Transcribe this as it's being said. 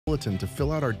bulletin to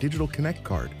fill out our digital Connect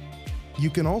card. You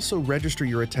can also register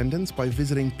your attendance by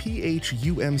visiting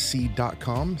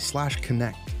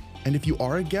phumc.com/connect. And if you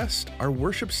are a guest, our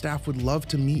worship staff would love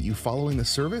to meet you following the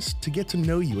service to get to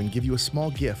know you and give you a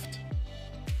small gift.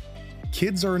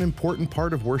 Kids are an important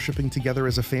part of worshiping together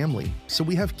as a family, so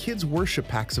we have kids' worship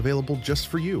packs available just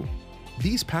for you.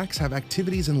 These packs have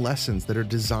activities and lessons that are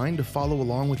designed to follow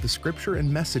along with the scripture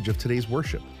and message of today's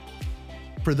worship.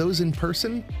 For those in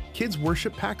person, kids'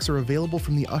 worship packs are available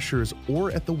from the ushers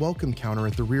or at the welcome counter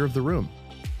at the rear of the room.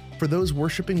 For those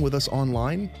worshiping with us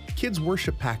online, kids'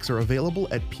 worship packs are available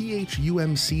at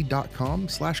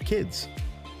phumc.com/kids.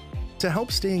 To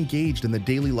help stay engaged in the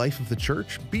daily life of the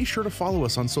church, be sure to follow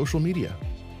us on social media.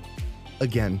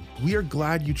 Again, we are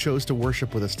glad you chose to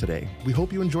worship with us today. We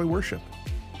hope you enjoy worship.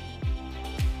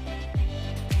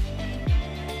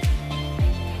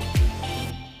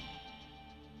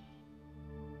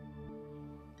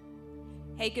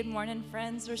 Hey, good morning,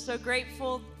 friends. We're so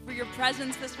grateful for your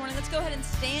presence this morning. Let's go ahead and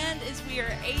stand as we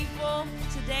are able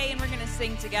today, and we're going to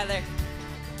sing together.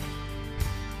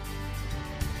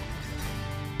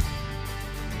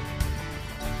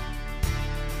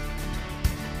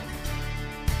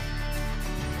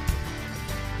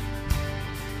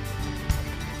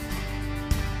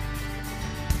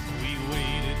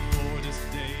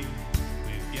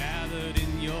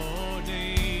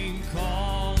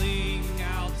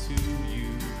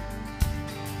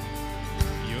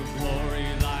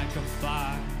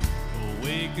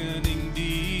 Awakening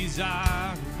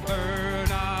desire,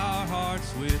 burn our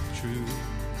hearts with truth.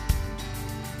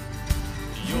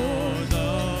 You're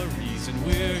the reason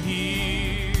we're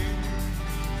here.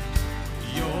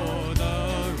 You're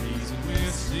the reason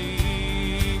we're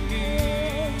singing.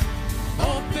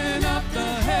 Open up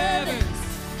the heavens,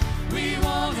 we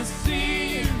want to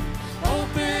see you.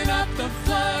 Open up the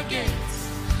floodgates,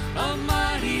 a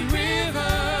mighty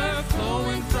river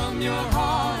flowing from your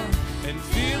heart and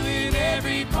filling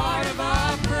every part of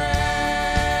our praise.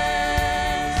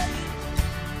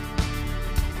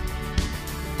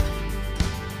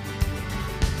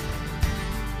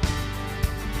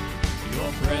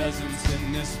 Your presence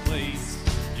in this place,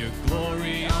 your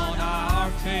glory on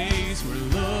our face. We're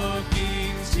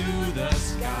looking to the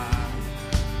sky,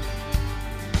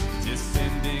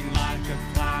 descending like a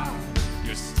cloud.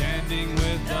 You're standing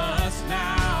with us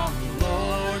now,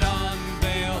 Lord.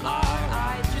 Unveil our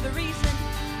eyes. You're the reason.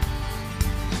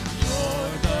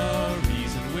 You're the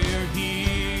reason we're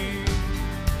here.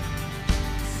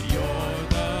 You're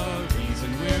the reason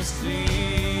we're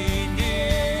singing.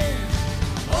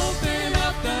 Open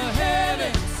up the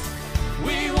heavens,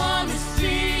 we want to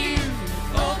see you.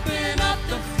 Open up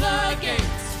the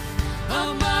floodgates,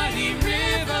 a mighty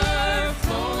river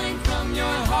flowing from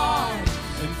your heart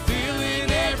and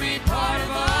filling every part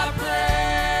of our prayer.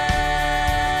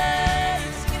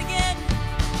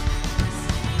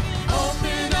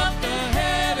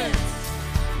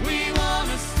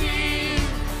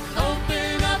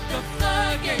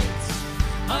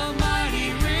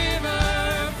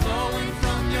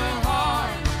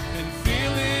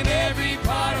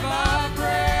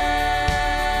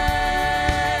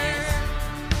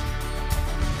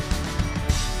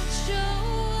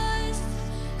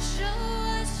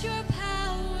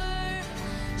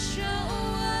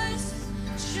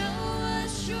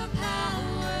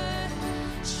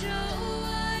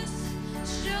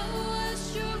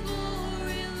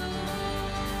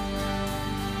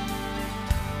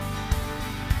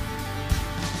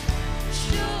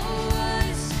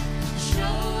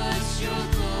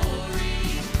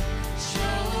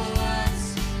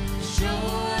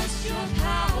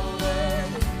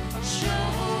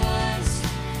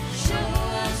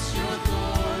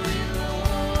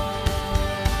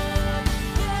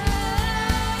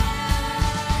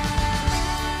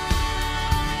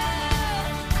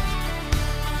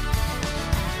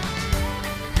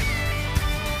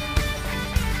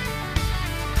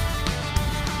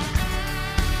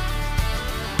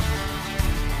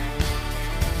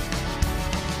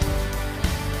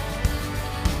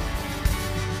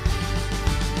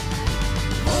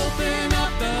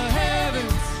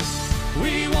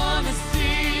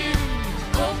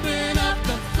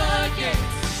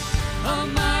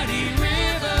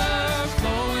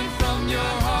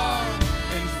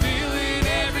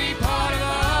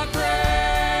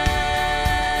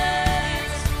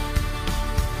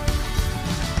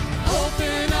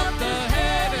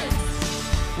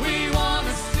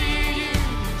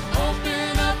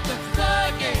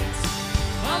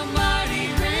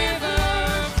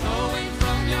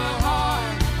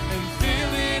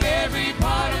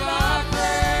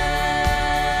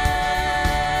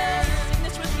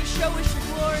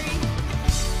 glory.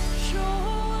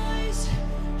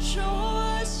 Show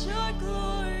us your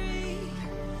glory.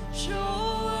 Show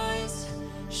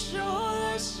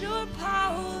us your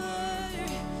power.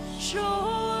 Show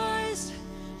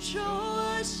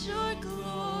us your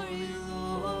glory,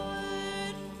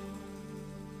 Lord.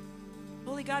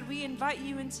 Holy God, we invite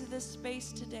you into this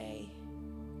space today.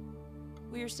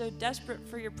 We are so desperate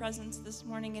for your presence this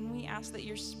morning, and we ask that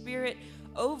your Spirit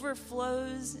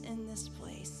overflows in this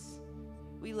place.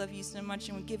 We love you so much,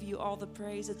 and we give you all the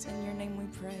praise. It's in your name we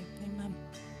pray. Amen.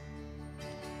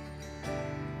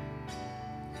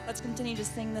 Let's continue to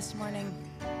sing this morning.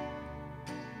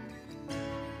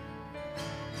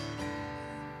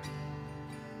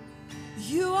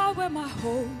 You are where my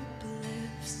hope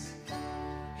lives.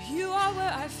 You are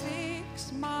where I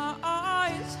fix my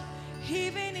eyes.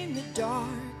 Even in the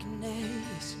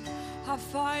darkness, I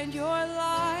find your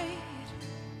light.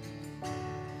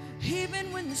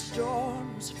 Even when the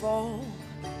storms fall,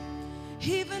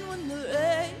 even when the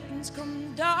rains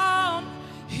come down,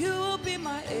 you will be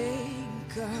my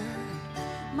anchor,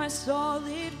 my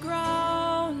solid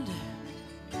ground.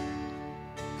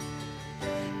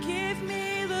 Give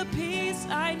me the peace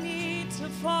I need to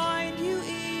find you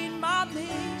in my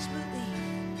make-believe.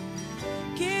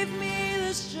 Give me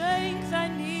the strength I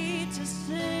need to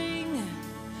sing.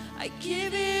 I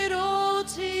give it all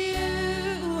to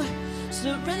you.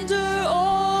 Surrender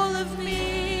all of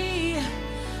me.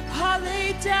 I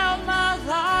lay down my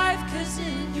life, 'cause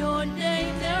in your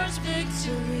name there's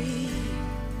victory.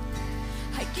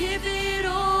 I give it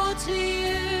all to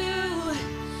you.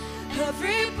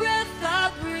 Every breath I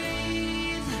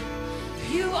breathe,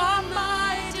 you are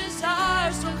my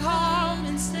desire, so come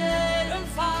and set on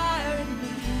fire in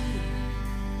me.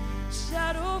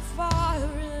 Set on fire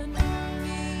in me.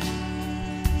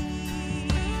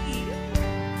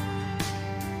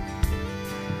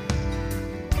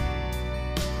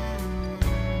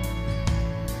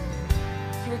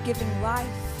 You're giving life.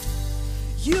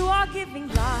 You are giving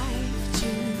life to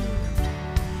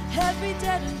every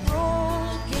dead and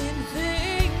broken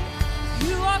thing.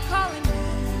 You are calling me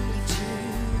to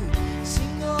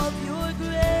sing of your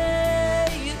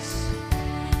grace.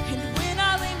 And when I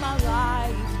lay my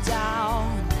life down,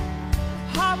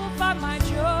 I will find my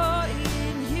joy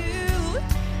in you.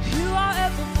 You are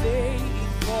ever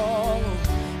faithful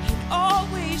and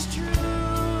always true.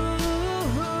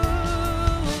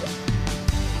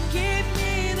 Give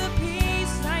me the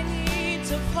peace I need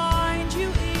to find you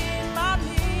in my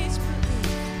misbelief.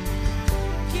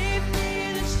 Give me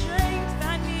the strength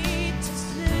I need to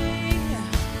sing.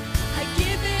 I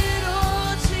give it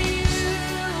all to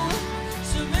you.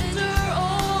 Surrender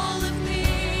all of me.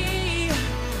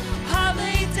 I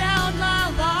lay down my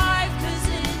life, 'cause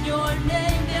in your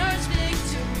name there's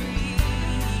victory.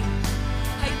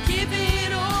 I give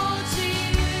it all to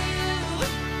you.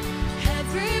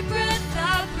 Every breath I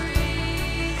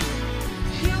breathe,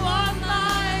 you are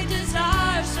my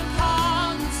desire, so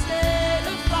come and set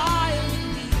a fire in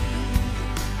me.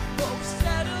 Oh,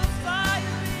 set a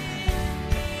fire in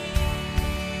me.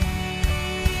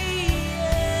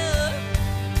 Yeah.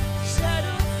 Set a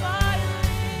fire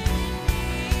in me.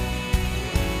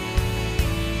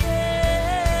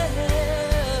 Yeah.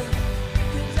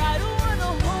 'Cause I don't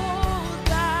wanna hold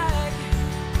back.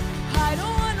 I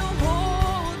don't wanna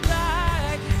hold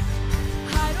back.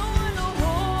 I don't wanna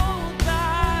hold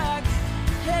back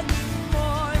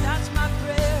anymore. That's my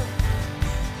prayer.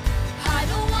 I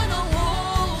don't wanna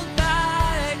hold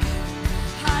back.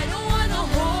 I don't wanna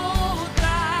hold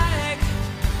back.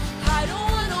 I don't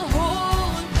wanna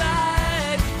hold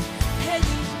back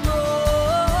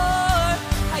anymore.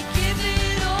 I give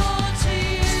it all to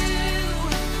you.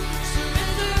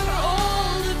 Surrender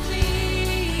all of me.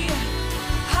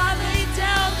 I lay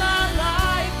down my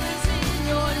life, 'cause in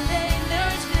your name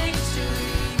there's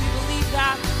victory. We believe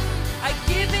that. I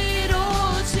give it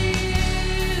all to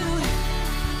you.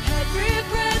 Every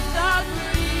breath I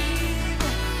breathe,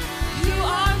 you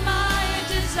are my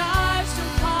desire, so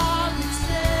come and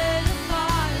set a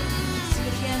fire. Sing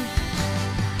it again.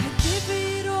 I give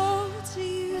it all to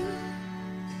you.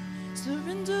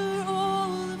 Surrender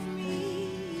all of me.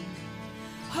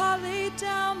 I lay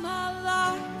down my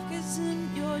life, 'cause in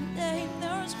your name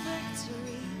there's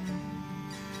victory.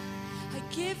 I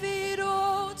give it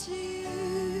all to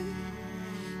you.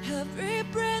 Every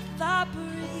breath I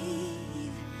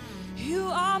breathe,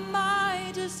 you are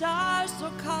my desire, so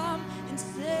come and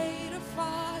set a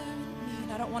fire in me.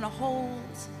 And I don't want to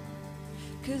hold,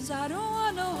 'cause I don't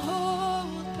want to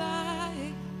hold back.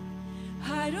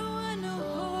 I don't want to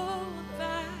hold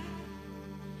back.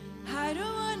 I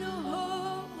don't want to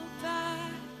hold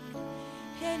back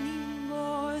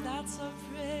anymore.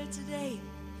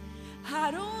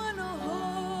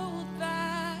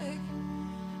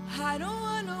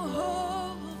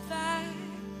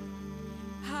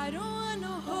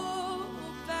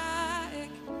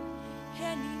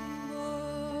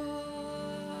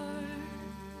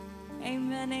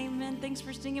 Amen, amen. Thanks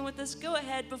for singing with us. Go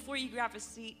ahead, before you grab a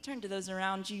seat, turn to those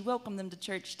around you. Welcome them to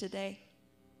church today.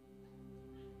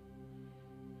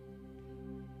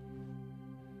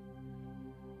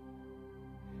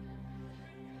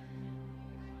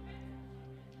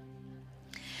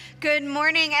 Good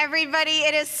morning, everybody.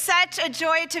 It is such a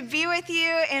joy to be with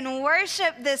you in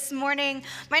worship this morning.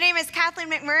 My name is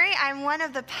Kathleen McMurray. I'm one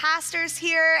of the pastors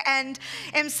here and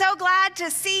am so glad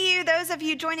to see you, those of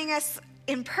you joining us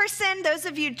in person, those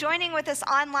of you joining with us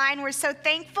online. We're so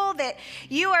thankful that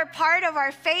you are part of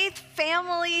our faith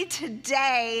family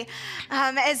today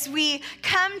as we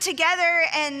come together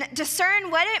and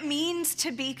discern what it means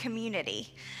to be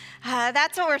community.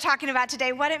 That's what we're talking about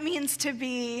today, what it means to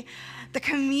be the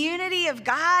community of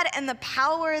God and the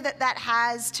power that that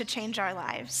has to change our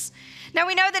lives. Now,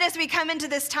 we know that as we come into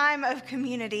this time of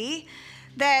community,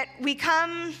 that we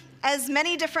come as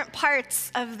many different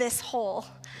parts of this whole.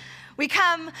 We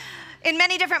come in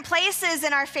many different places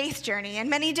in our faith journey, and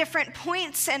many different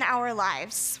points in our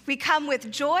lives. We come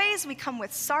with joys, we come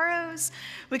with sorrows,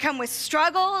 we come with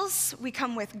struggles, we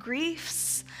come with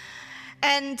griefs.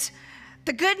 And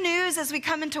the good news as we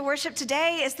come into worship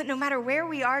today is that no matter where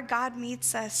we are, God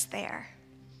meets us there,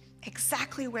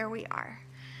 exactly where we are.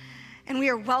 And we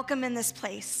are welcome in this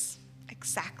place,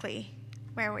 exactly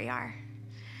where we are.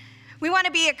 We want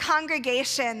to be a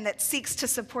congregation that seeks to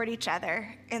support each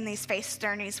other in these faith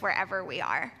journeys wherever we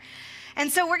are.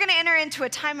 And so we're going to enter into a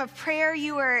time of prayer.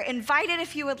 You are invited,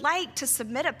 if you would like, to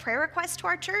submit a prayer request to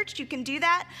our church. You can do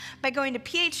that by going to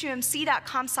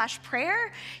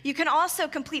phumc.com/prayer. You can also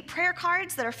complete prayer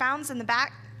cards that are found in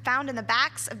the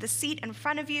backs of the seat in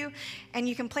front of you, and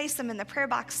you can place them in the prayer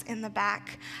box in the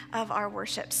back of our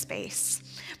worship space.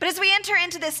 But as we enter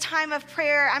into this time of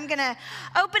prayer, I'm going to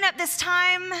open up this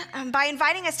time by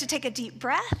inviting us to take a deep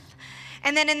breath.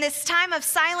 And then in this time of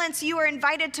silence, you are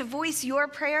invited to voice your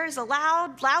prayers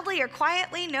aloud, loudly or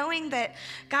quietly, knowing that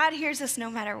God hears us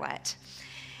no matter what.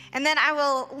 And then I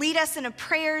will lead us into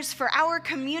prayers for our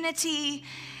community,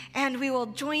 and we will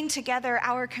join together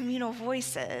our communal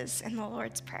voices in the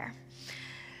Lord's Prayer.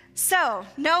 So,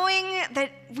 knowing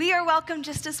that we are welcome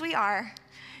just as we are,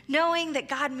 knowing that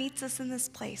God meets us in this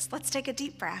place, let's take a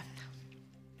deep breath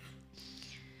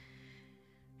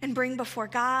and bring before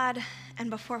God and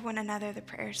before one another the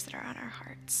prayers that are on our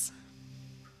hearts.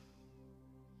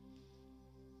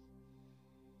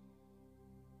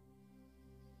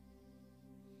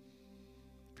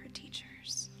 For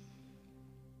teachers,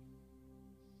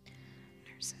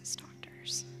 nurses,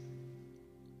 doctors,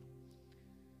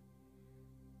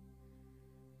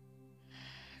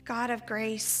 God of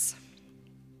grace,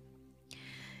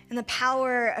 in the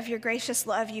power of your gracious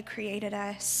love, you created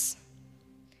us.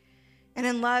 And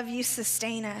in love, you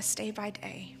sustain us day by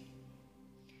day.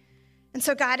 And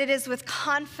so, God, it is with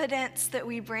confidence that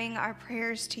we bring our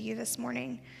prayers to you this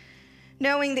morning,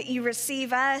 knowing that you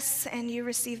receive us and you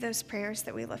receive those prayers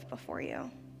that we lift before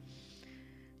you.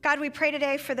 God, we pray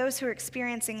today for those who are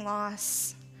experiencing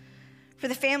loss, for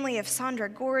the family of Sandra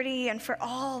Gordy, and for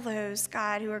all those,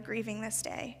 God, who are grieving this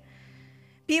day.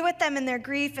 Be with them in their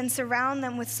grief and surround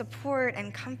them with support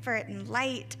and comfort and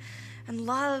light and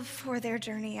love for their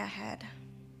journey ahead.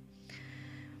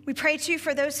 We pray too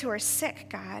for those who are sick,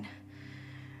 God,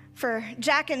 for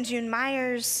Jack and June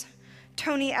Myers,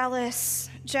 Tony Ellis,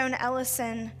 Joan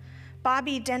Ellison,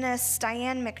 Bobby Dennis,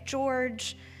 Diane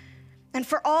McGeorge, and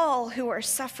for all who are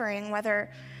suffering, whether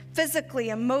physically,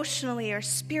 emotionally, or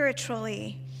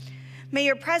spiritually. May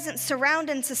your presence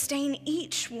surround and sustain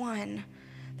each one,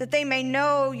 that they may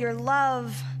know your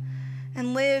love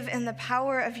and live in the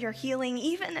power of your healing,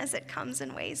 even as it comes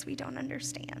in ways we don't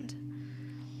understand.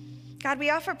 God, we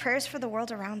offer prayers for the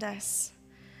world around us,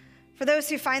 for those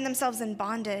who find themselves in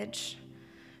bondage,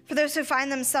 for those who find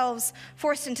themselves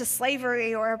forced into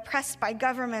slavery or oppressed by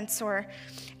governments or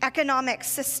economic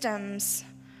systems,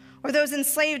 or those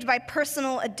enslaved by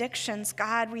personal addictions.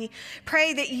 God, we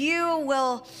pray that you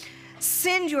will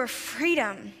send your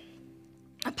freedom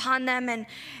upon them and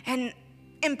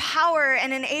empower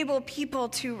and enable people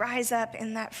to rise up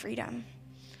in that freedom.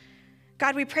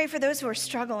 God, we pray for those who are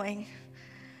struggling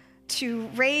to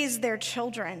raise their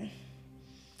children.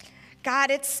 God,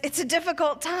 it's a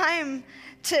difficult time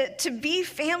to be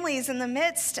families in the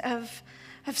midst of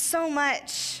so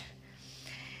much.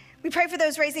 We pray for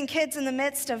those raising kids in the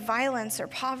midst of violence or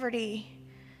poverty,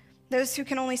 those who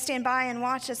can only stand by and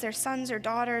watch as their sons or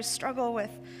daughters struggle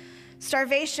with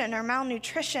starvation or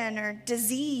malnutrition or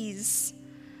disease,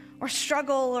 or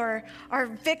struggle or are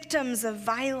victims of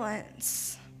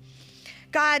violence.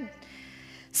 God,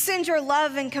 send your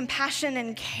love and compassion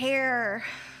and care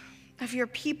of your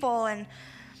people and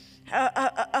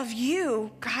of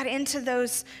you, God, into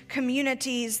those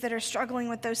communities that are struggling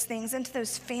with those things, into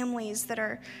those families that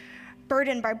are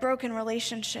burdened by broken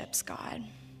relationships, God.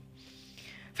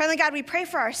 Finally, God, we pray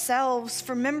for ourselves,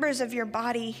 for members of your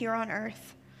body here on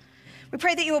earth. We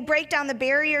pray that you will break down the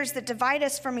barriers that divide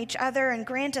us from each other and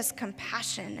grant us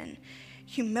compassion and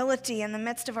humility in the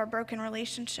midst of our broken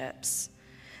relationships.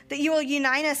 That you will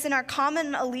unite us in our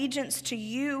common allegiance to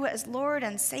you as Lord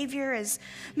and Savior, as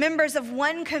members of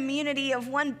one community, of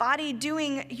one body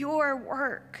doing your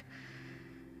work.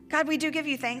 God, we do give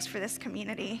you thanks for this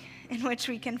community in which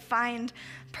we can find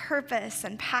purpose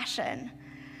and passion.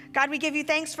 God, we give you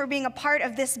thanks for being a part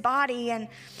of this body and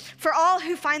for all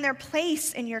who find their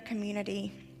place in your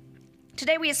community.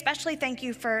 Today, we especially thank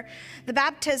you for the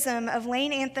baptism of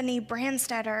Lane Anthony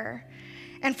Brandstetter,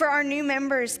 and for our new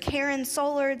members, Karen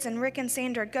Solards and Rick and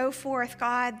Sandra Goforth,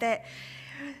 God,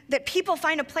 that people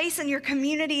find a place in your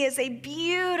community is a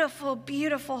beautiful,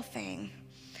 beautiful thing.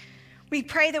 We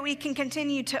pray that we can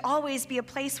continue to always be a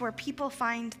place where people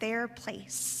find their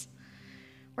place,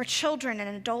 where children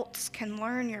and adults can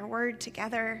learn your word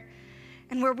together,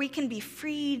 and where we can be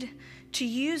freed to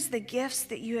use the gifts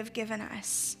that you have given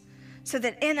us, so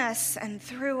that in us and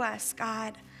through us,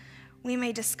 God, we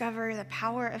may discover the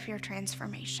power of your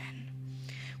transformation.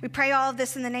 We pray all of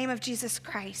this in the name of Jesus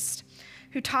Christ,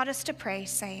 who taught us to pray,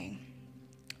 saying,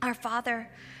 Our Father,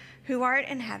 who art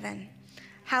in heaven,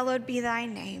 hallowed be thy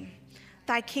name.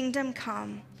 Thy kingdom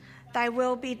come, thy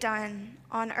will be done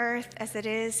on earth as it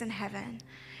is in heaven.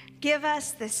 Give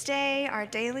us this day our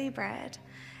daily bread,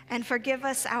 and forgive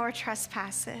us our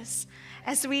trespasses,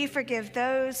 as we forgive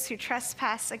those who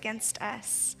trespass against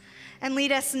us. And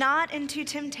lead us not into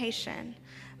temptation,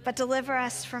 but deliver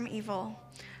us from evil.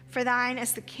 For thine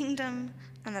is the kingdom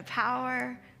and the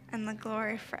power and the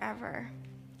glory forever.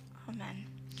 Amen.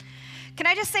 Can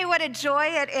I just say what a joy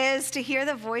it is to hear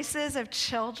the voices of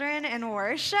children in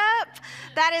worship?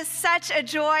 That is such a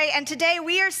joy. And today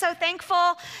we are so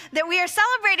thankful that we are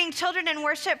celebrating children in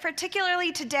worship,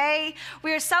 particularly today.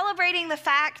 We are celebrating the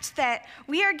fact that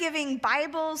we are giving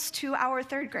Bibles to our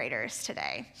third graders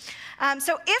today.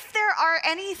 So if there are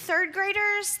any third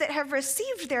graders that have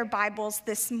received their Bibles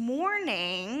this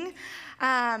morning,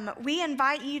 we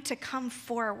invite you to come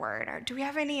forward. Or do we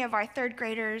have any of our third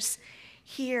graders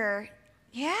here?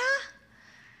 Yeah?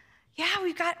 Yeah,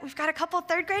 we've got a couple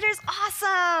third graders.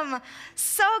 Awesome.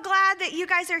 So glad that you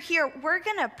guys are here. We're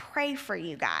going to pray for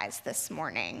you guys this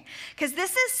morning because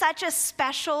this is such a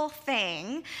special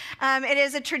thing. It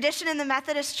is a tradition in the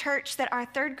Methodist Church that our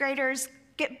third graders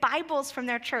get Bibles from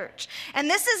their church. And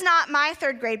this is not my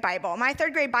third grade Bible. My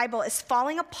third grade Bible is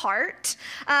falling apart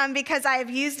because I have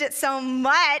used it so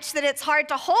much that it's hard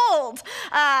to hold.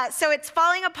 So it's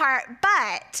falling apart.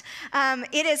 But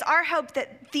it is our hope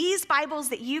that these Bibles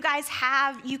that you guys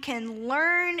have, you can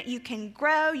learn, you can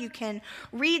grow, you can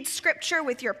read scripture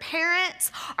with your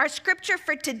parents. Our scripture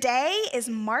for today is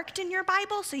marked in your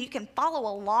Bible so you can follow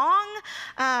along.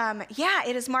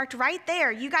 It is marked right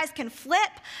there. You guys can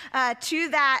flip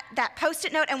to that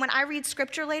Post-it note, and when I read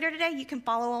scripture later today, you can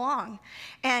follow along,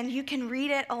 and you can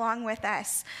read it along with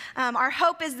us. Our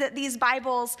hope is that these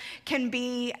Bibles can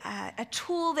be a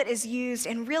tool that is used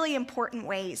in really important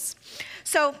ways.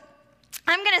 So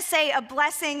I'm going to say a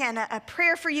blessing and a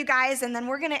prayer for you guys, and then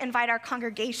we're going to invite our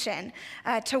congregation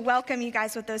to welcome you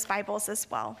guys with those Bibles as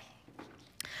well.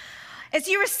 As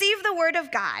you receive the Word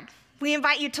of God, we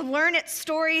invite you to learn its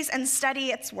stories and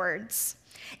study its words.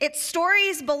 Its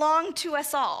stories belong to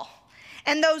us all.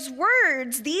 And those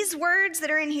words, these words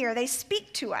that are in here, they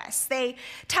speak to us. They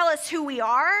tell us who we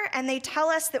are, and they tell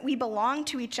us that we belong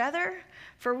to each other,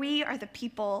 for we are the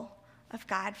people of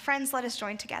God. Friends, let us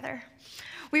join together.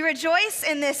 We rejoice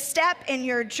in this step in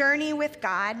your journey with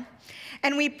God,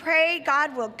 and we pray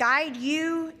God will guide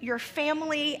you, your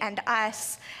family, and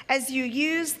us as you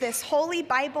use this Holy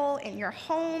Bible in your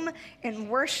home, in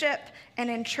worship, and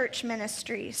in church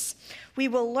ministries. We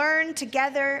will learn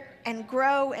together and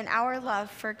grow in our love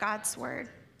for God's word.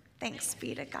 Thanks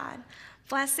be to God.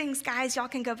 Blessings, guys. Y'all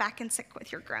can go back and sit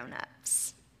with your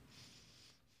grown-ups.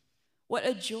 What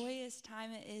a joyous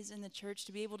time it is in the church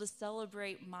to be able to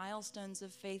celebrate milestones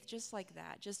of faith just like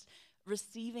that, just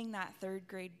receiving that third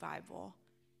grade Bible.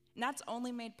 And that's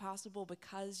only made possible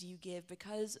because you give,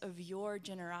 because of your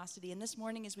generosity. And this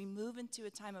morning, as we move into a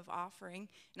time of offering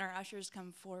and our ushers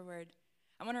come forward,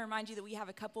 I want to remind you that we have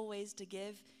a couple ways to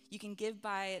give. You can give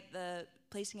by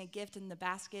placing a gift in the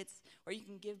baskets, or you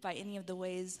can give by any of the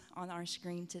ways on our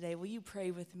screen today. Will you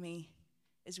pray with me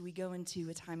as we go into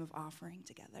a time of offering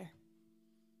together?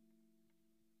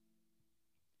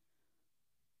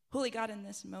 Holy God, in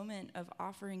this moment of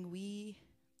offering, we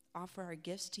offer our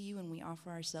gifts to you and we offer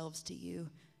ourselves to you.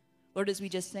 Lord, as we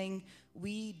just sang,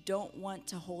 we don't want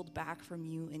to hold back from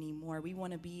you anymore. We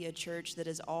want to be a church that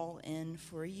is all in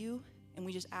for you. And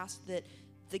we just ask that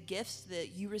the gifts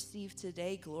that you receive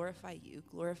today glorify you,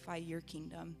 glorify your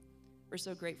kingdom. We're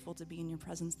so grateful to be in your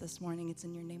presence this morning. It's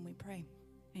in your name we pray.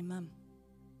 Amen.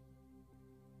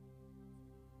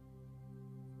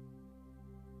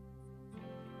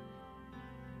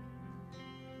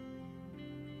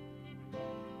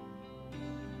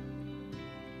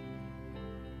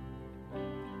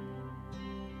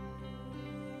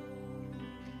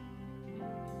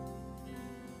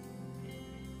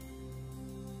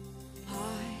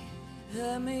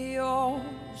 Am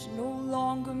yours, no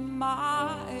longer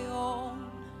my own.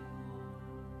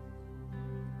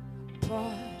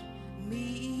 Part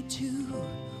me to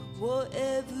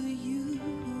whatever you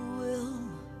will.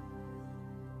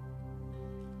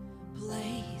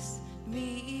 Place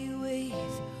me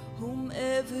with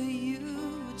whomever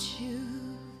you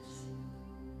choose.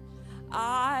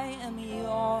 I am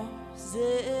yours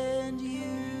and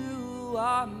you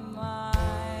are mine.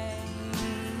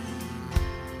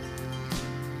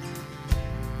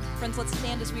 Friends, let's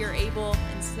stand as we are able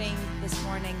and sing this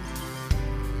morning.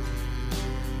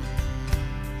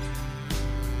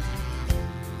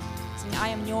 Sing, I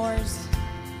am yours.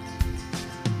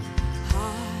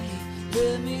 I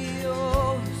am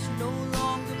yours, no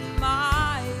longer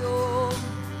my own.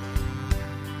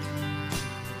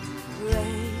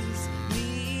 Raise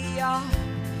me up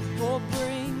or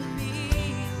bring me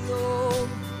low.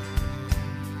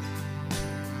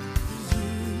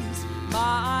 Use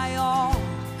my all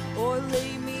or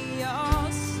lay me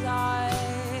aside,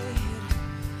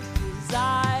 'cause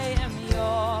I am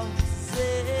yours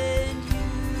and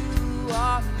you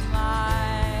are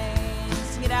mine.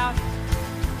 Sing it out.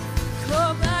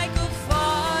 Come like a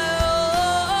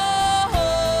fire,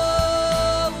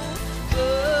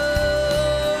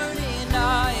 burning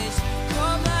eyes.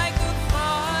 Come like a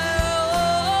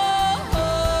fire,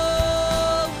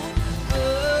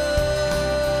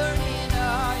 burning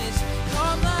eyes.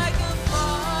 Come like a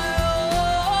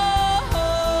fire,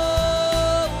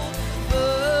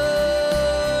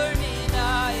 burning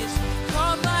eyes.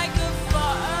 Come like a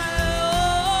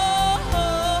fire,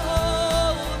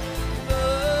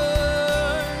 burning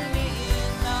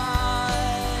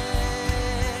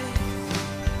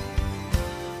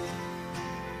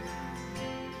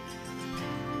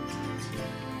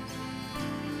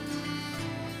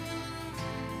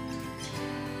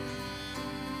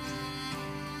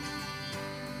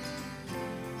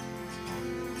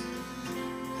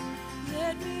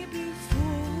Let me be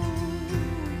full,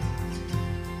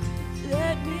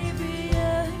 let me be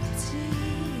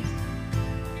empty,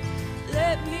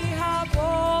 let me have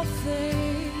all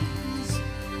things,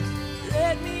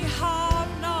 let me have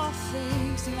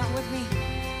nothing. Sing that with me.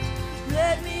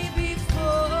 Let me be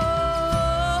full,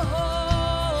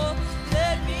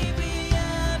 let me be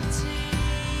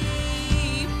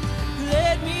empty,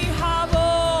 let me have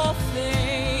all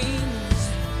things,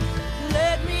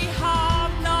 let me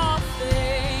have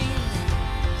nothing.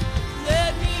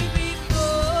 Let me be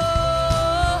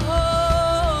full,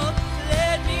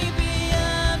 let me be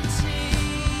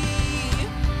empty,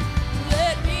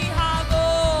 let me have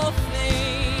all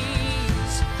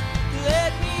things,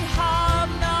 let me have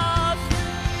nothing.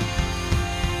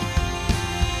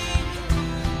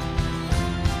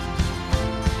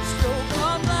 So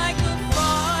come like a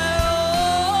fire,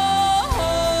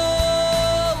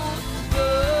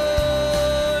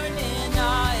 burning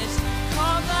eyes.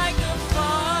 Come like a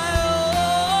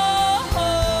fire,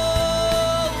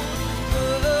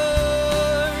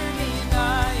 burning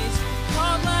eyes.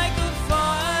 Come like a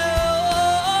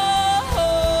fire,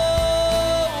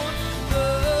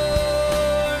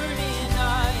 burning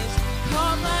eyes.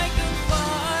 Come like a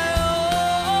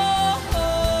fire,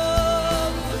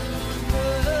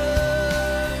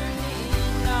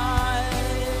 burning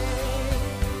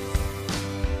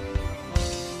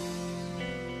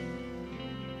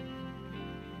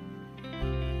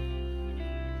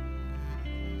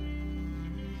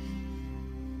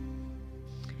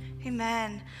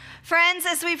Amen. Friends,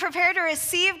 as we prepare to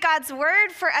receive God's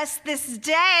word for us this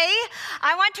day,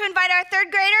 I want to invite our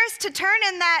third graders to turn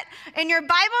in your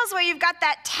Bibles where you've got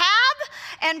that tab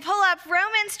and pull up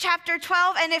Romans chapter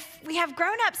 12. And if we have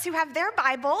grown-ups who have their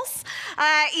Bibles,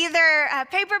 either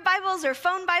paper Bibles or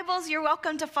phone Bibles, you're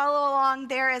welcome to follow along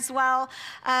there as well.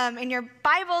 In your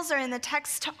Bibles or in the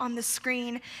text on the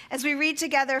screen as we read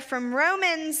together from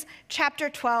Romans chapter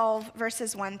 12,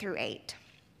 verses 1 through 8.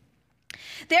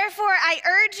 Therefore, I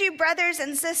urge you, brothers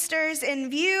and sisters, in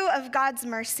view of God's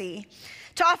mercy,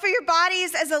 to offer your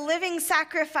bodies as a living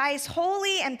sacrifice,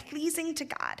 holy and pleasing to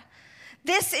God.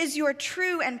 This is your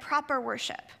true and proper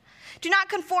worship. Do not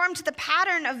conform to the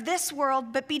pattern of this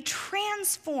world, but be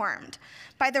transformed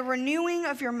by the renewing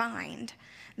of your mind.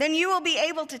 Then you will be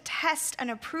able to test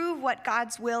and approve what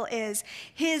God's will is,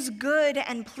 his good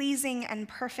and pleasing and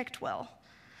perfect will.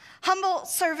 Humble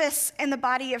service in the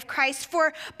body of Christ.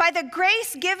 For by the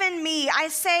grace given me, I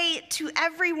say to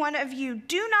every one of you,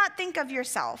 do not think of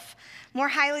yourself more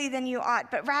highly than you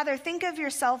ought, but rather think of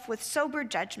yourself with sober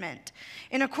judgment,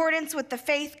 in accordance with the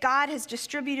faith God has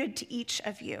distributed to each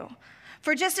of you.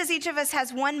 For just as each of us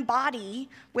has one body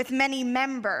with many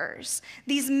members,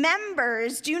 these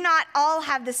members do not all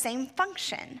have the same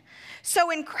function. So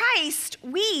in Christ,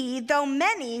 we, though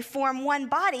many, form one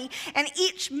body, and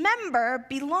each member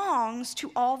belongs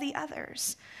to all the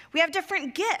others. We have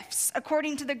different gifts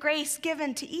according to the grace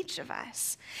given to each of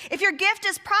us. If your gift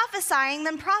is prophesying,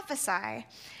 then prophesy.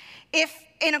 If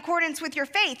in accordance with your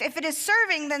faith, if it is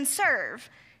serving, then serve.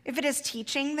 If it is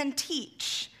teaching, then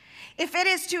teach. If it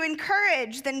is to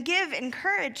encourage, then give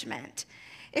encouragement.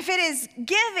 If it is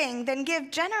giving, then give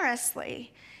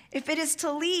generously. If it is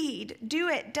to lead, do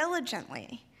it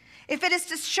diligently. If it is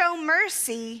to show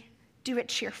mercy, do it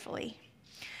cheerfully.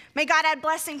 May God add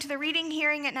blessing to the reading,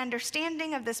 hearing, and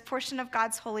understanding of this portion of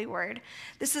God's holy word.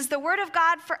 This is the word of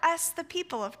God for us, the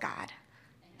people of God.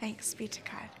 Thanks be to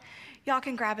God. Y'all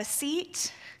can grab a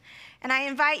seat. And I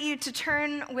invite you to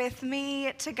turn with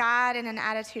me to God in an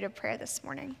attitude of prayer this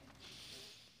morning.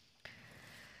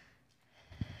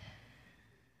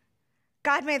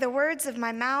 God, may the words of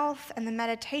my mouth and the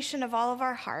meditation of all of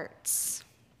our hearts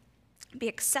be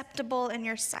acceptable in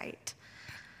your sight,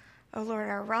 O Lord,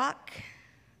 our rock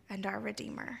and our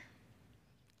Redeemer.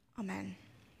 Amen.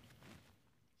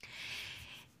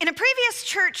 In a previous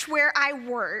church where I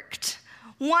worked,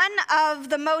 one of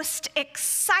the most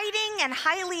exciting and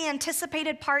highly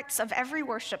anticipated parts of every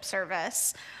worship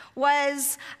service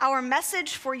was our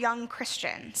message for young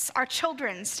Christians, our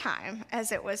children's time,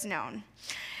 as it was known.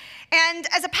 And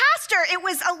as a pastor, it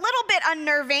was a little bit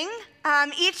unnerving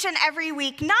each and every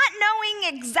week, not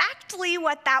knowing exactly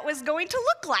what that was going to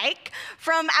look like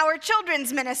from our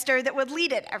children's minister that would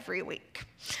lead it every week.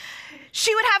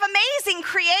 She would have amazing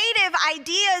creative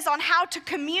ideas on how to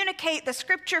communicate the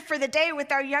scripture for the day with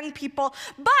our young people,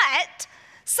 but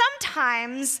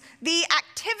sometimes the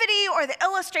activity or the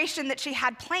illustration that she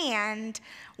had planned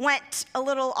went a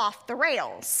little off the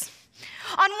rails.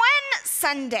 On one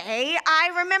Sunday,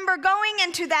 I remember going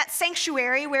into that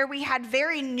sanctuary where we had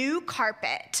very new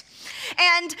carpet.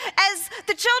 And as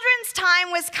the children's time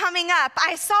was coming up,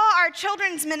 I saw our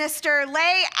children's minister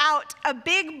lay out a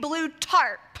big blue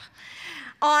tarp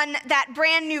on that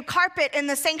brand new carpet in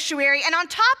the sanctuary. And on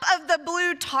top of the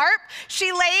blue tarp,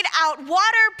 she laid out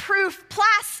waterproof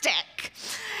plastic.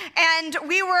 And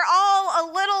we were all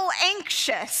a little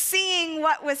anxious seeing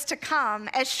what was to come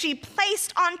as she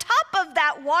placed on top of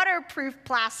that waterproof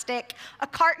plastic a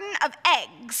carton of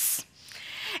eggs.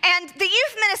 And the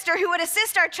youth minister who would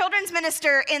assist our children's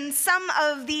minister in some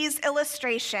of these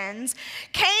illustrations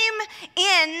came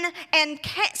in and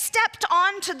stepped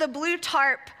onto the blue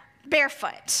tarp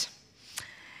barefoot.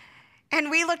 And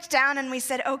we looked down and we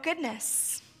said, oh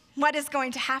goodness, what is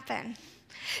going to happen?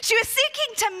 She was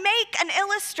seeking to make an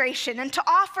illustration and to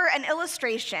offer an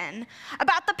illustration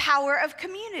about the power of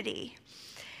community.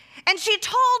 And she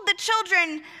told the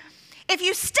children, if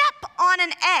you step on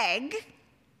an egg,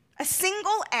 a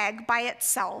single egg by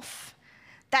itself,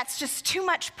 that's just too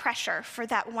much pressure for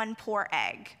that one poor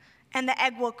egg, and the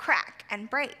egg will crack and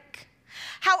break.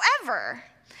 However,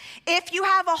 if you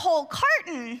have a whole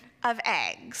carton of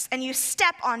eggs and you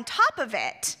step on top of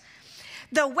it,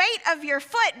 the weight of your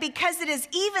foot, because it is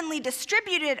evenly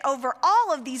distributed over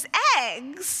all of these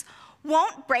eggs,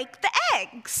 won't break the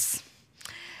eggs.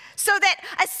 So that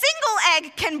a single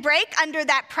egg can break under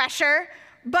that pressure,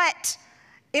 but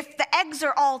if the eggs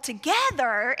are all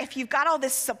together, if you've got all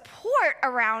this support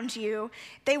around you,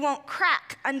 they won't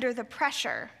crack under the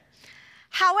pressure.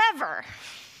 However,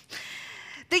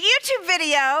 the YouTube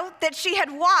video that she had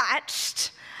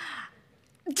watched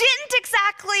didn't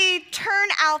exactly turn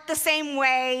out the same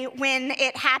way when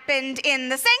it happened in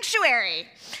the sanctuary.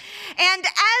 And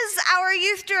as our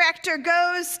youth director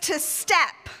goes to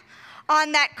step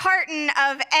on that carton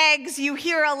of eggs, you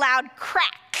hear a loud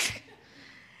crack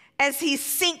as he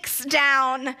sinks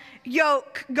down,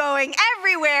 yolk going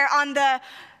everywhere on the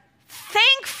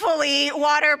thankfully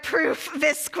waterproof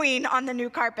Visqueen on the new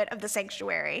carpet of the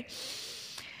sanctuary.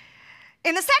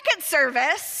 In the second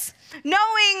service,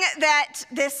 knowing that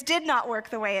this did not work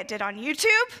the way it did on YouTube,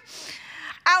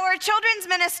 Our children's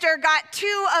minister got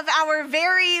two of our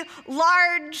very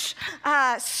large,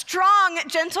 strong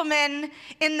gentlemen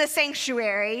in the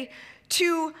sanctuary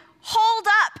to hold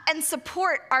up and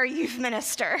support our youth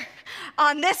minister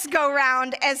on this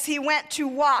go-round as he went to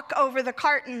walk over the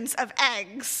cartons of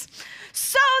eggs,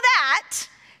 so that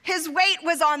his weight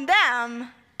was on them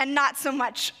and not so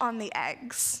much on the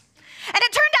eggs. And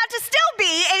it turned out to still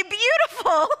be a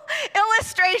beautiful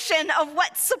illustration of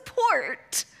what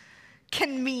support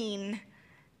can mean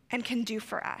and can do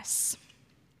for us.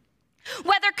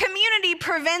 Whether community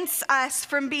prevents us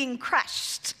from being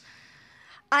crushed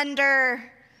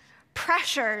under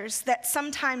pressures that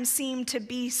sometimes seem to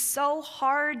be so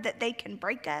hard that they can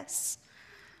break us,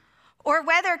 or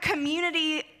whether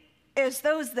community is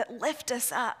those that lift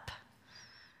us up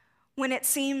when it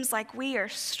seems like we are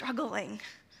struggling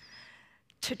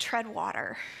to tread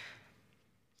water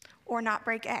or not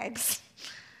break eggs.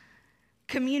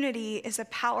 Community is a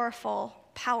powerful,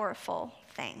 powerful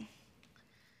thing.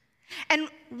 And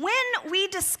when we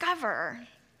discover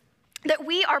that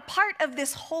we are part of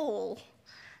this whole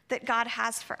that God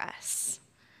has for us,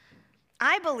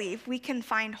 I believe we can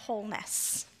find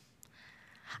wholeness.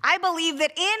 I believe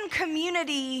that in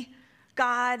community,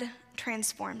 God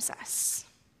transforms us.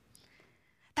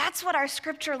 That's what our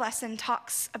scripture lesson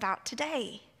talks about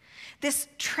today, this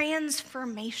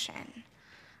transformation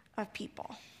of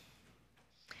people.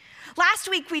 Last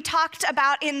week we talked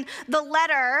about in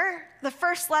the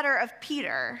first letter of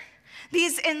Peter,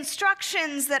 these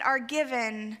instructions that are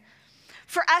given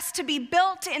for us to be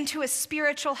built into a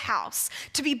spiritual house,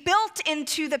 to be built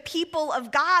into the people of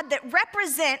God that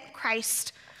represent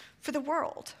Christ for the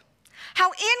world.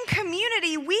 How in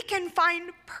community we can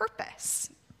find purpose.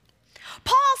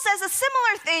 Paul says a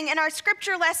similar thing in our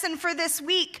scripture lesson for this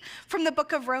week from the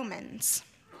book of Romans.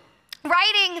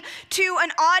 Writing to an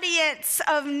audience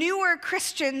of newer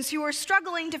Christians who were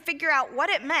struggling to figure out what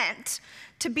it meant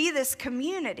to be this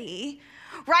community,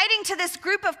 writing to this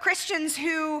group of Christians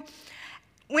who,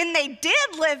 when they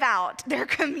did live out their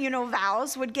communal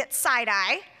vows, would get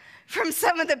side-eye from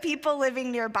some of the people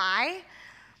living nearby,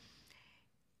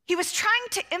 he was trying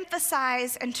to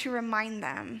emphasize and to remind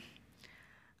them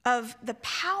of the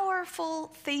powerful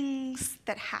things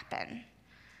that happen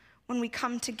when we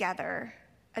come together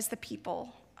as the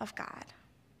people of God.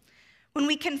 When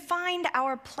we can find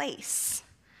our place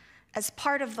as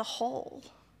part of the whole,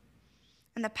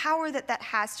 and the power that that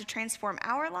has to transform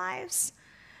our lives,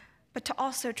 but to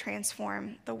also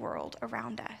transform the world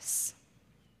around us.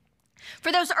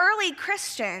 For those early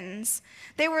Christians,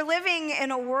 they were living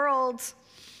in a world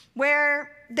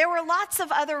where there were lots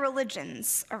of other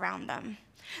religions around them.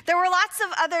 There were lots of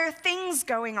other things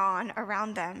going on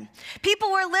around them.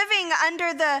 People were living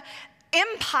under the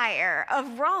empire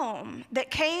of Rome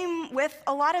that came with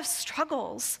a lot of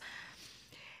struggles.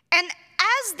 And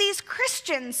as these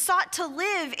Christians sought to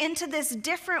live into this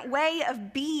different way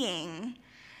of being,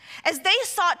 as they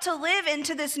sought to live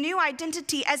into this new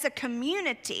identity as a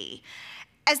community,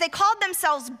 as they called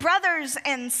themselves brothers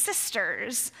and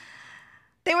sisters,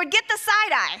 they would get the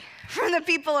side-eye from the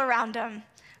people around them.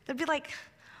 They'd be like,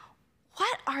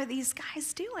 what are these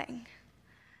guys doing?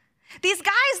 These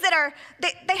guys that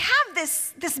they have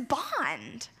this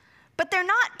bond, but they're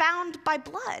not bound by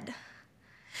blood.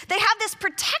 They have this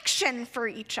protection for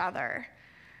each other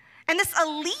and this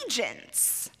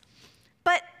allegiance,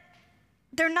 but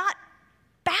they're not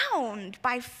bound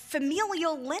by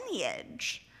familial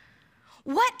lineage.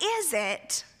 What is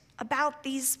it about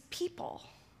these people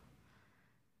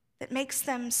that makes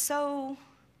them so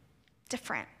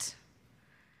different?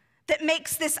 That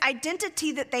makes this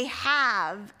identity that they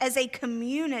have as a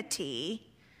community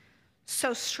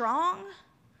so strong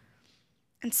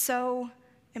and so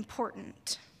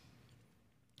important?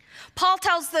 Paul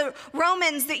tells the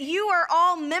Romans that you are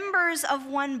all members of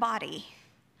one body.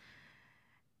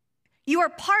 You are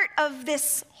part of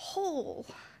this whole.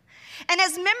 And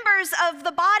as members of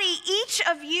the body, each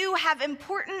of you have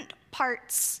important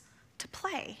parts to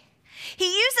play. He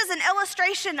uses an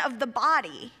illustration of the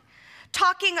body,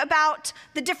 talking about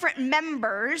the different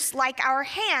members like our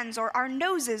hands or our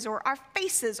noses or our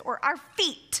faces or our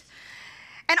feet.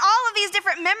 And all of these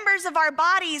different members of our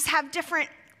bodies have different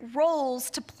roles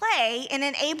to play in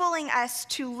enabling us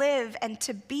to live and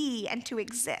to be and to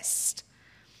exist.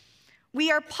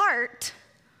 We are part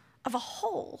of a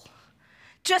whole,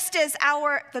 just as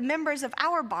the members of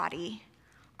our body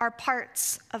are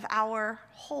parts of our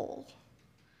whole.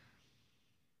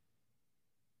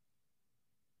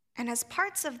 And as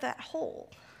parts of that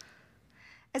whole,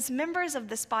 as members of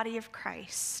this body of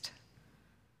Christ,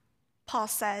 Paul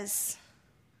says,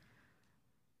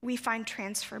 we find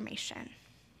transformation.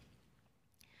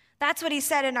 That's what he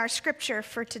said in our scripture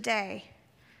for today.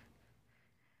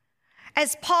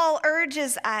 As Paul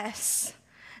urges us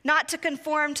not to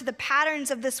conform to the patterns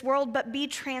of this world, but be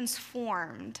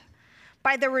transformed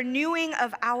by the renewing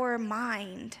of our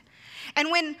mind. And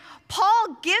when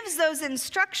Paul gives those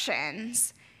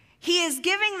instructions, he is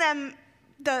giving them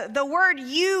the word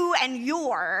you and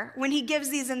your, when he gives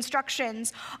these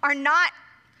instructions, are not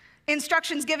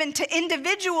instructions given to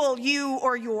individual you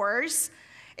or yours.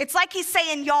 It's like he's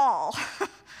saying y'all,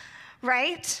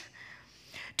 right?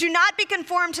 Do not be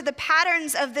conformed to the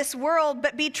patterns of this world,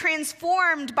 but be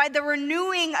transformed by the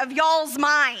renewing of y'all's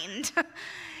mind.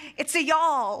 It's a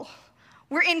y'all.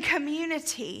 We're in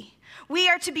community. We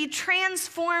are to be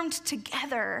transformed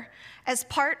together as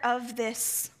part of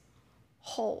this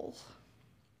whole.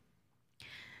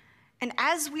 And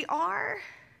as we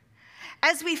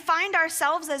find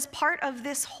ourselves as part of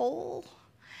this whole,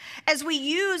 as we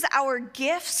use our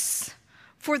gifts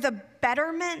for the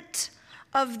betterment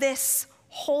of this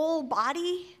whole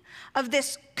body, of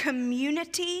this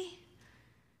community,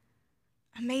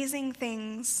 amazing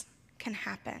things can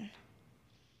happen.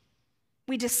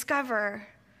 We discover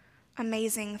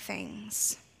amazing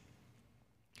things.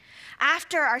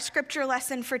 After our scripture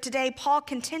lesson for today, Paul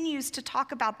continues to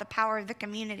talk about the power of the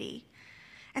community.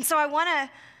 And so I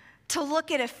want to look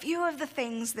at a few of the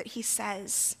things that he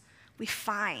says we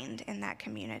find in that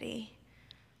community.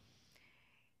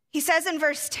 He says in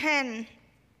verse 10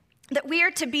 that we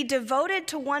are to be devoted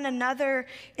to one another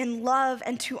in love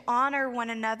and to honor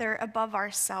one another above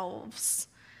ourselves.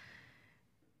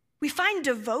 We find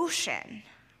devotion,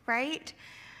 right?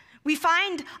 We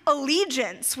find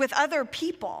allegiance with other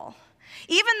people.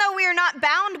 Even though we are not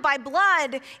bound by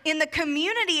blood in the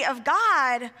community of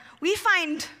God, we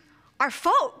find our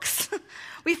folks.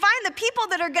 We find the people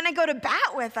that are going to go to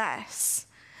bat with us,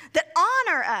 that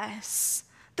honor us,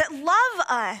 that love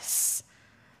us,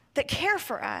 that care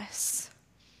for us.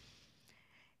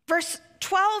 Verse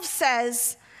 12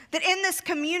 says that in this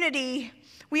community,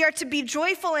 we are to be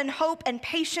joyful in hope and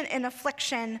patient in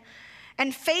affliction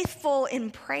and faithful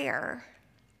in prayer,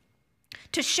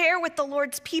 to share with the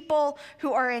Lord's people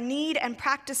who are in need and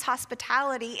practice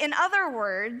hospitality. In other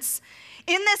words,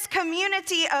 in this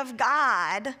community of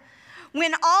God,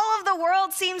 when all of the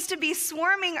world seems to be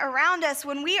swarming around us,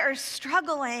 when we are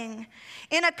struggling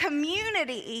in a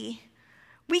community,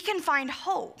 we can find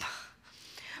hope.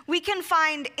 We can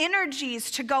find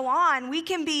energies to go on. We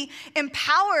can be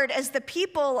empowered as the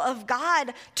people of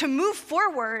God to move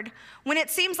forward when it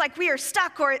seems like we are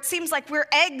stuck, or it seems like we're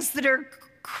eggs that are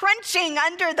crunching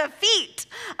under the feet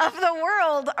of the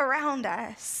world around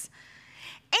us.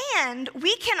 And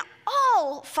we can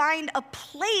all find a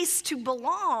place to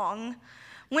belong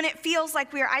when it feels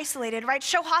like we are isolated, right?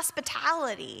 Show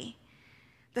hospitality,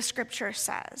 the scripture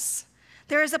says.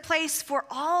 There is a place for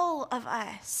all of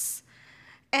us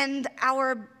and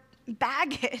our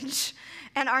baggage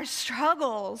and our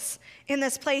struggles in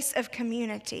this place of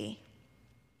community.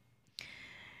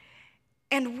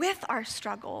 And with our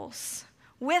struggles,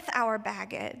 with our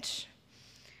baggage,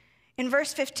 in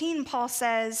verse 15, Paul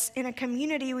says, in a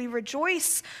community, we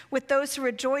rejoice with those who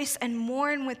rejoice and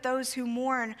mourn with those who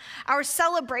mourn. Our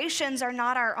celebrations are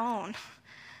not our own.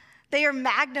 They are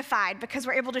magnified because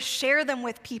we're able to share them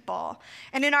with people.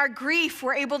 And in our grief,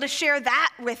 we're able to share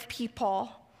that with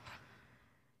people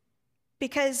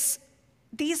because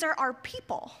these are our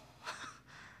people.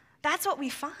 That's what we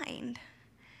find.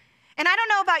 And I don't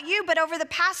know about you, but over the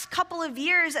past couple of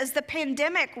years, as the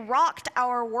pandemic rocked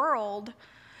our world,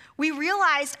 we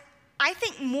realized, I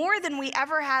think more than we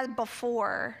ever had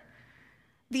before,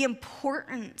 the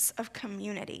importance of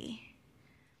community.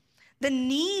 The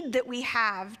need that we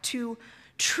have to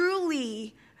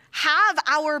truly have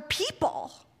our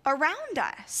people around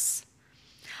us.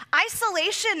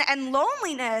 Isolation and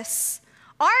loneliness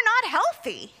are not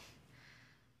healthy.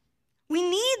 We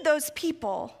need those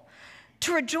people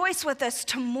to rejoice with us,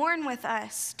 to mourn with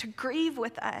us, to grieve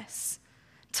with us,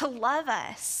 to love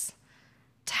us,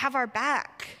 to have our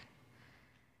back.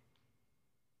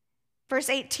 Verse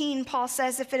 18, Paul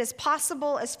says, if it is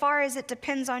possible, as far as it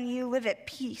depends on you, live at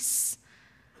peace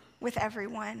with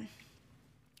everyone.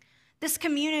 This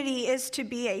community is to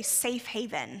be a safe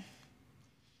haven.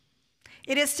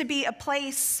 It is to be a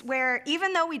place where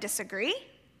even though we disagree,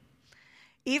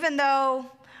 even though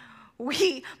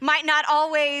we might not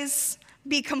always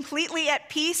be completely at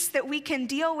peace, that we can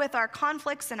deal with our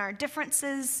conflicts and our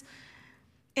differences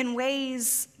in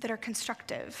ways that are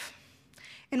constructive,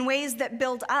 in ways that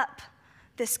build up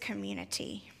this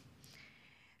community.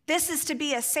 This is to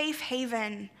be a safe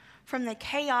haven from the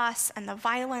chaos and the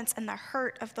violence and the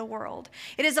hurt of the world.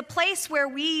 It is a place where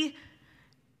we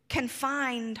can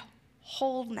find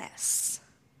wholeness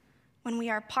when we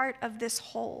are part of this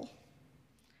whole.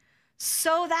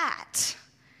 So that,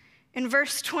 in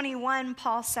verse 21,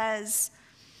 Paul says,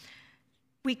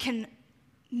 we can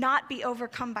not be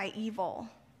overcome by evil,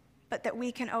 but that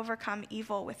we can overcome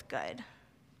evil with good.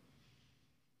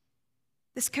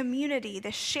 This community,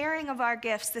 this sharing of our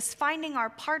gifts, this finding our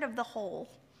part of the whole,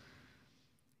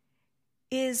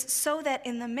 is so that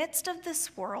in the midst of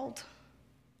this world,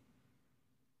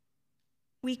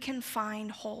 we can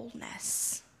find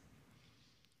wholeness.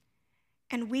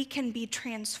 And we can be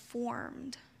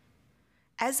transformed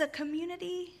as a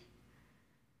community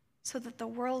so that the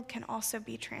world can also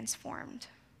be transformed.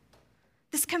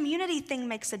 This community thing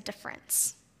makes a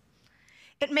difference.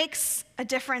 It makes a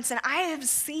difference, and I have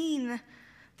seen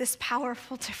this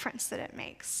powerful difference that it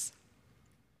makes.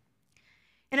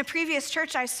 In a previous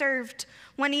church I served,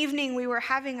 one evening we were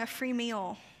having a free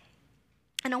meal,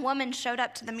 and a woman showed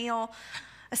up to the meal,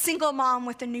 a single mom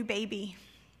with a new baby.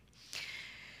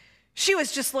 She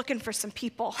was just looking for some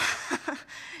people.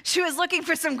 She was looking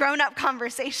for some grown-up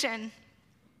conversation,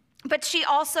 but she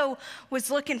also was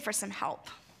looking for some help.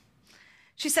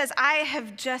 She says, I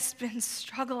have just been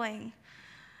struggling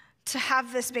to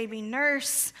have this baby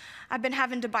nurse. I've been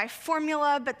having to buy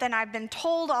formula, but then I've been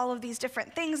told all of these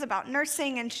different things about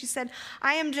nursing. And she said,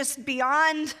 I am just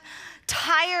beyond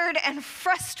tired and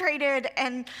frustrated,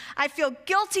 and I feel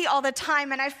guilty all the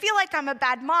time, and I feel like I'm a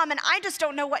bad mom, and I just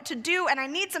don't know what to do, and I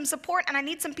need some support, and I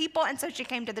need some people. And so she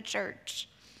came to the church.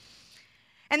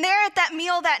 And there at that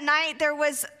meal that night, there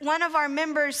was one of our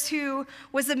members who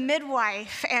was a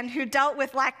midwife and who dealt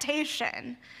with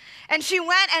lactation. And she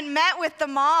went and met with the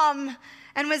mom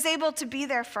and was able to be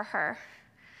there for her,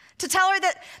 to tell her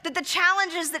that the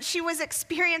challenges that she was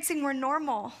experiencing were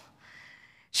normal.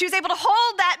 She was able to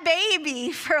hold that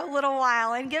baby for a little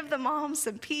while and give the mom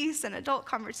some peace and adult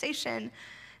conversation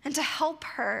and to help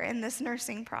her in this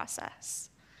nursing process.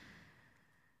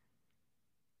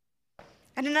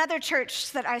 At another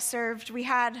church that I served, we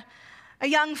had a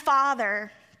young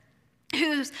father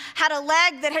who had a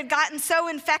leg that had gotten so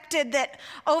infected that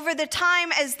over the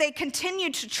time as they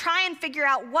continued to try and figure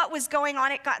out what was going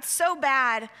on, it got so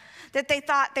bad that they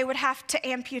thought they would have to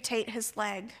amputate his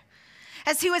leg.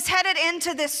 As he was headed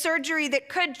into this surgery that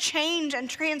could change and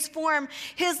transform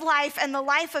his life and the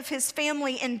life of his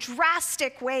family in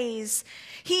drastic ways,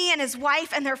 he and his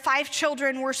wife and their 5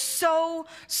 children were so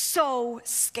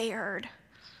scared.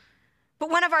 But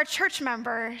one of our church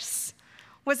members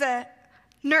was a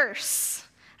nurse,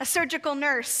 a surgical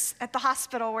nurse at the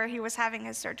hospital where he was having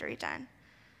his surgery done,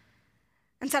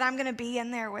 and said, I'm going to be in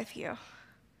there with you.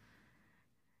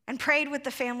 And prayed with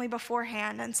the family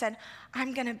beforehand and said,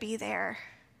 I'm going to be there.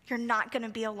 You're not going to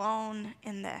be alone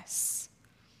in this.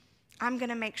 I'm going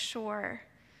to make sure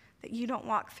that you don't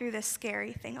walk through this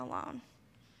scary thing alone.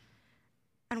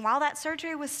 And while that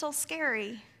surgery was still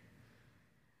scary,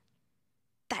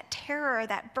 that terror,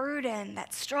 that burden,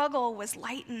 that struggle was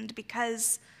lightened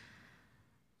because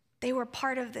they were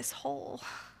part of this whole,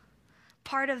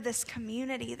 part of this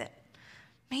community that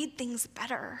made things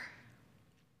better.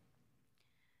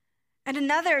 At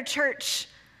another church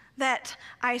that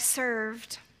I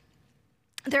served,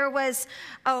 there was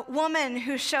a woman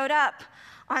who showed up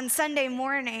on Sunday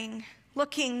morning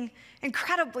looking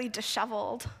incredibly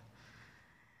disheveled.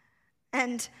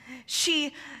 And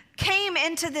she came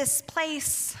into this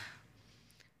place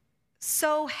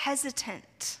so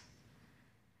hesitant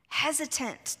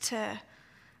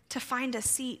to find a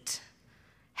seat,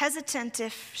 hesitant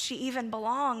if she even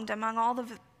belonged among all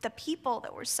of the people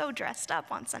that were so dressed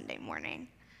up on Sunday morning.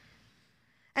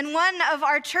 And one of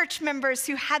our church members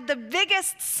who had the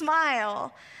biggest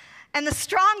smile and the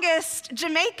strongest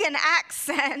Jamaican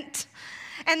accent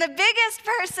and the biggest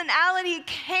personality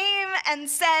came and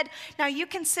said, now you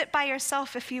can sit by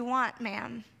yourself if you want,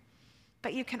 ma'am,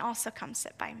 but you can also come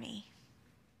sit by me.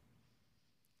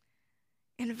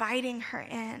 Inviting her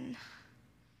in,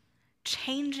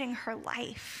 changing her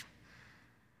life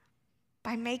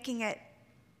by making it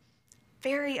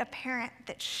very apparent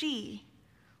that she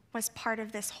was part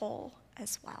of this whole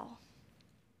as well.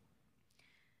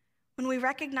 When we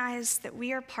recognize that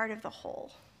we are part of the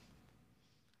whole,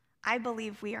 I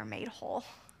believe we are made whole.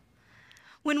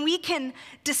 When we can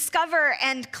discover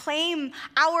and claim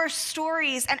our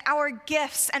stories and our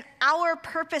gifts and our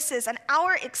purposes and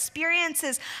our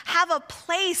experiences have a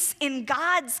place in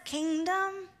God's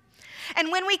kingdom,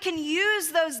 and when we can use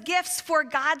those gifts for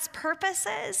God's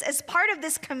purposes as part of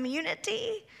this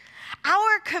community,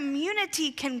 our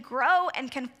community can grow and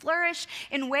can flourish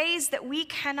in ways that we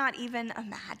cannot even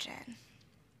imagine.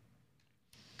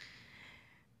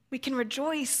 We can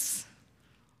rejoice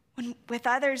with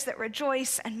others that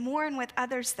rejoice and mourn with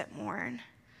others that mourn.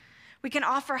 We can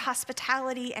offer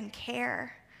hospitality and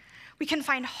care. We can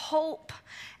find hope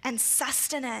and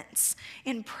sustenance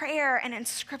in prayer and in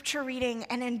scripture reading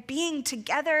and in being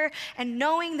together and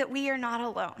knowing that we are not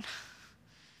alone.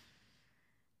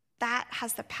 That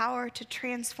has the power to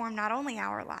transform not only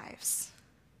our lives,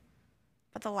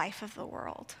 but the life of the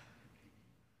world.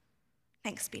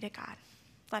 Thanks be to God.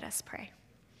 Let us pray.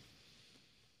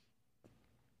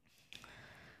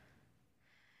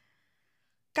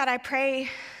 God, I pray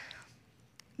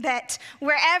that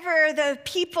wherever the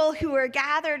people who are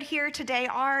gathered here today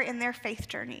are in their faith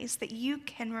journeys, that you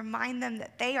can remind them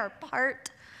that they are part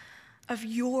of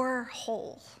your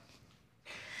whole,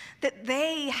 that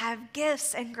they have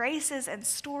gifts and graces and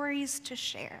stories to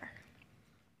share.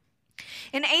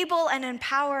 Enable and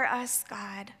empower us,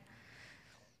 God,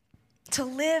 to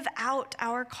live out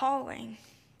our calling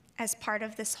as part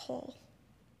of this whole,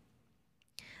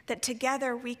 that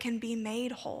together we can be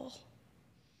made whole.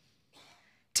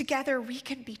 Together we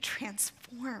can be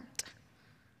transformed,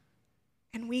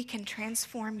 and we can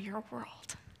transform your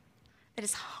world that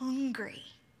is hungry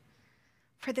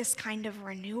for this kind of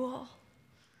renewal,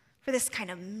 for this kind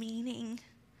of meaning,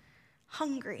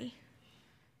 hungry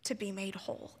to be made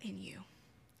whole in you.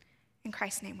 In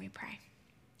Christ's name we pray.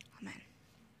 Amen.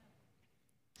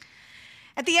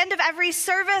 At the end of every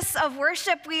service of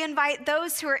worship, we invite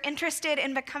those who are interested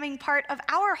in becoming part of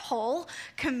our whole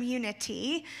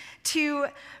community to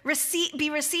be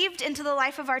received into the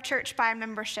life of our church by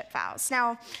membership vows.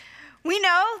 Now, we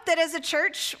know that as a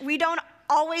church, we don't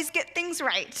always get things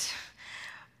right,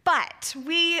 but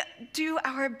we do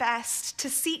our best to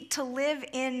seek to live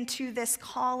into this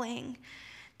calling,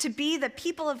 to be the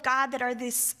people of God that are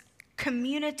this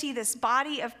community, this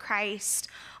body of Christ,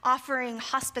 offering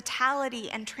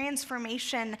hospitality and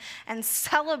transformation and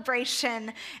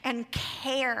celebration and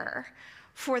care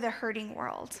for the hurting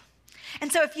world.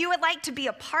 And so if you would like to be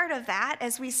a part of that,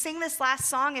 as we sing this last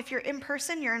song, if you're in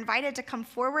person, you're invited to come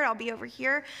forward. I'll be over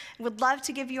here. Would love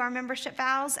to give you our membership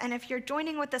vows. And if you're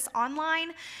joining with us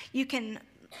online, you can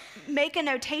make a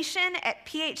notation at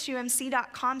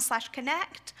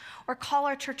phumc.com/connect or call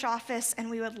our church office, and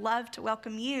we would love to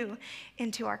welcome you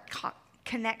into our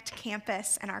Connect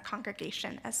campus and our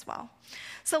congregation as well.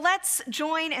 So let's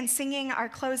join in singing our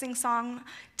closing song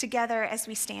together as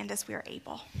we stand as we are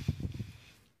able.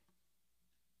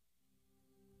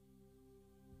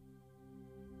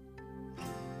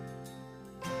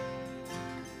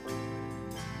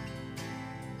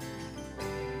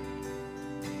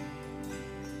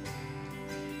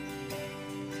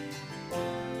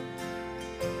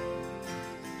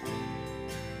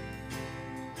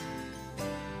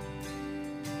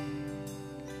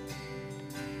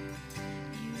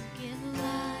 You give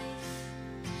life,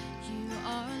 you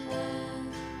are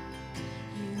love,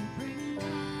 you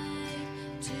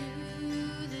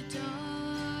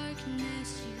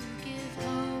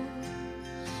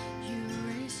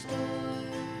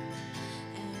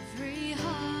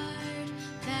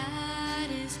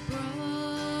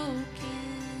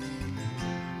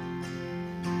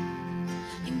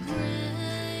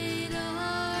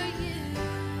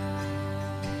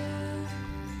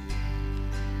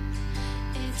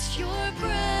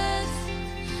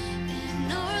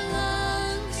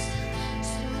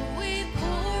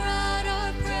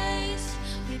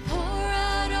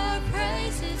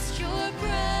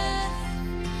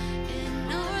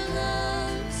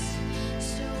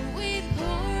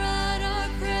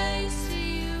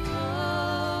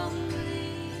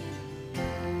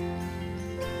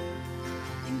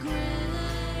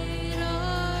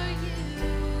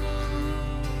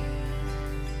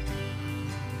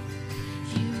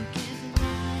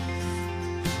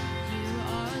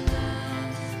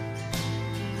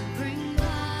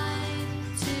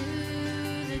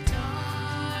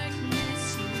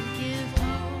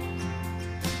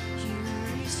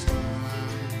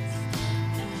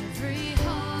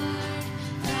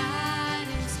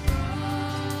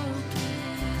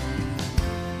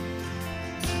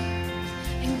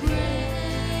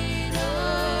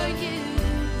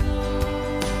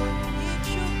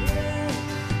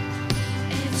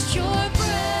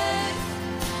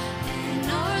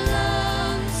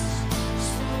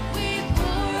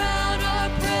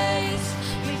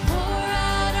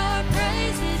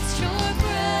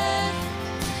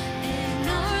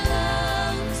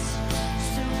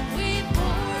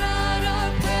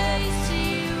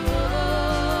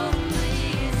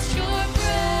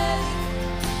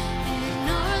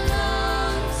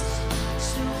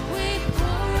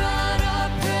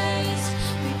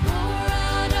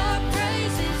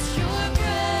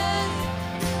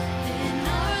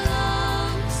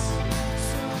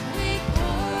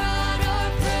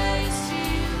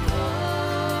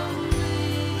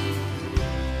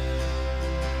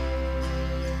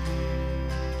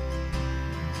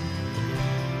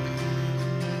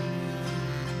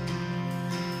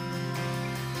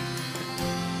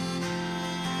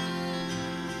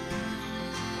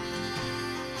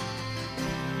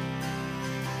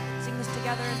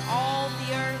together in all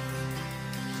the earth.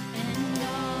 And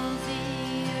all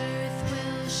the earth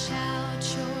will shout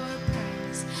your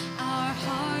praise. Our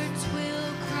hearts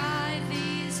will cry,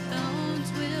 these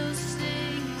bones will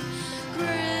sing.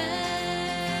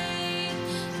 Great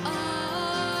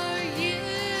are you,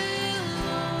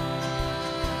 Lord.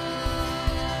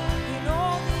 In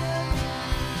all the earth,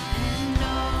 And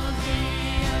all the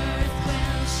earth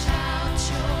will shout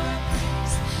your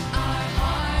praise. Our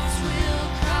hearts will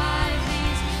cry,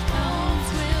 these bones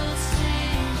will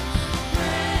sing.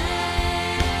 Great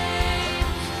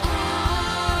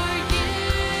are you,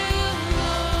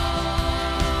 Lord.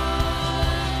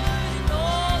 in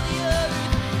all the earth,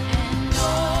 And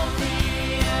all the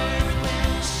earth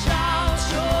will shout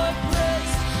your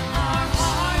praise. Our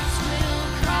hearts will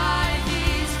cry,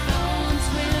 these bones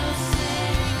will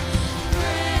sing.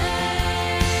 Great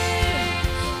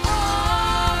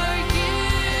are you,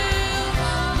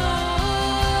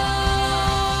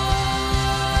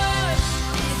 Lord.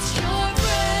 It's your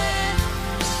breath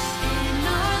in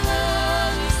our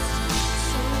lungs,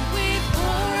 so we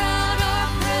pour out our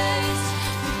praise.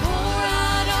 We pour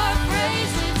out our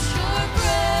praise. It's your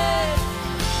breath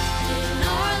in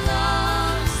our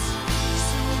lungs,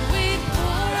 so we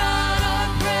pour out our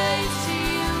praise to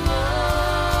you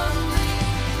only.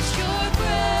 It's your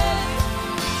breath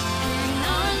in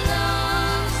our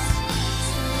lungs,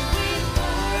 so we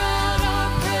pour out our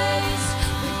praise.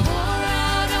 We pour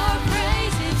out our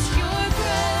praise. It's your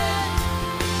breath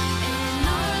in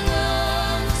our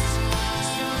lungs,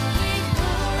 so we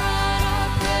pour out our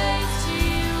praise to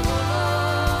you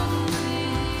only.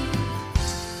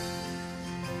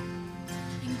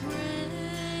 And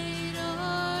great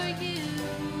are you,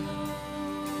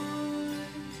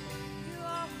 Lord. you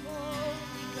are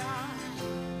holy, God.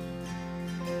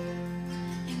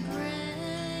 And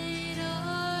great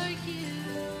are you,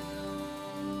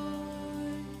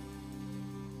 Lord.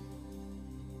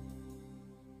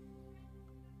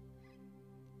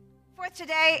 For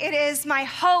today, it is my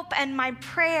hope and my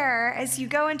prayer as you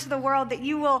go into the world that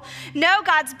you will know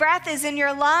God's breath is in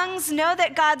your lungs, know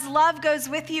that God's love goes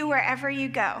with you wherever you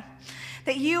go,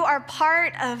 that you are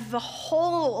part of the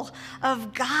whole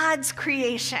of God's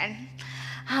creation.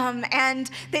 And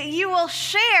that you will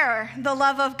share the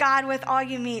love of God with all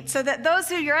you meet, so that those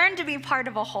who yearn to be part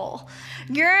of a whole,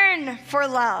 yearn for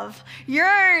love,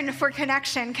 yearn for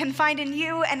connection, can find in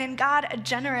you and in God a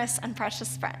generous and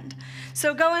precious friend.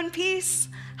 So go in peace,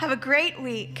 have a great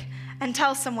week, and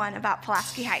tell someone about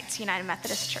Pulaski Heights United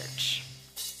Methodist Church.